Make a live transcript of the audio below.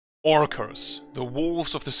Orcas, the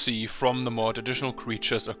wolves of the sea from the mod Additional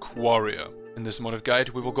Creatures Aquaria. In this modded guide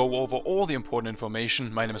we will go over all the important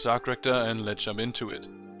information. My name is ARK, and let's jump into it.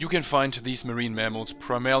 You can find these marine mammals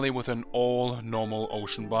primarily within all normal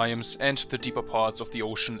ocean biomes and the deeper parts of the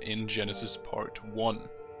ocean in Genesis Part 1.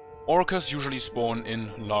 Orcas usually spawn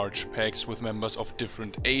in large packs with members of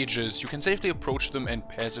different ages. You can safely approach them and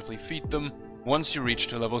passively feed them once you reach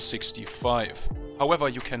to level 65. However,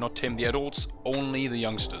 you cannot tame the adults, only the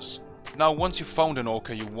youngsters. Now, once you found an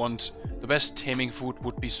orca you want, the best taming food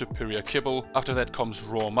would be superior kibble. After that comes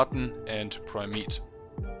raw mutton and prime meat.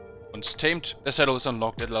 Once tamed, the saddle is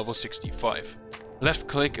unlocked at level 65. Left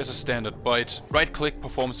click is a standard bite, right click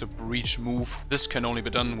performs a breach move. This can only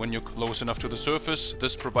be done when you're close enough to the surface.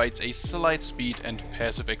 This provides a slight speed and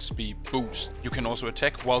passive XP boost. You can also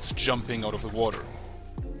attack whilst jumping out of the water.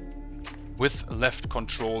 With left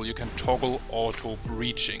control you can toggle auto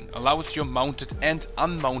breaching, allows your mounted and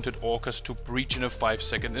unmounted orcas to breach in a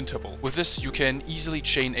 5-second interval. With this you can easily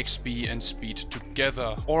chain XP and speed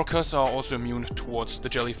together. Orcas are also immune towards the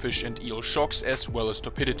jellyfish and eel shocks as well as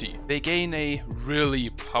torpidity. They gain a really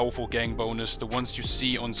powerful gang bonus. The ones you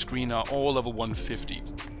see on screen are all level 150.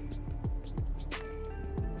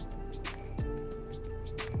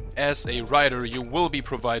 As a rider, you will be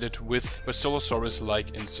provided with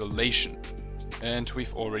Basilosaurus-like insulation. And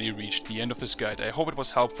we've already reached the end of this guide. I hope it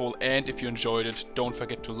was helpful, and if you enjoyed it, don't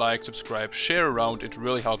forget to like, subscribe, share around, it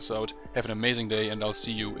really helps out. Have an amazing day, and I'll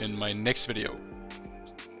see you in my next video.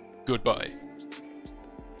 Goodbye.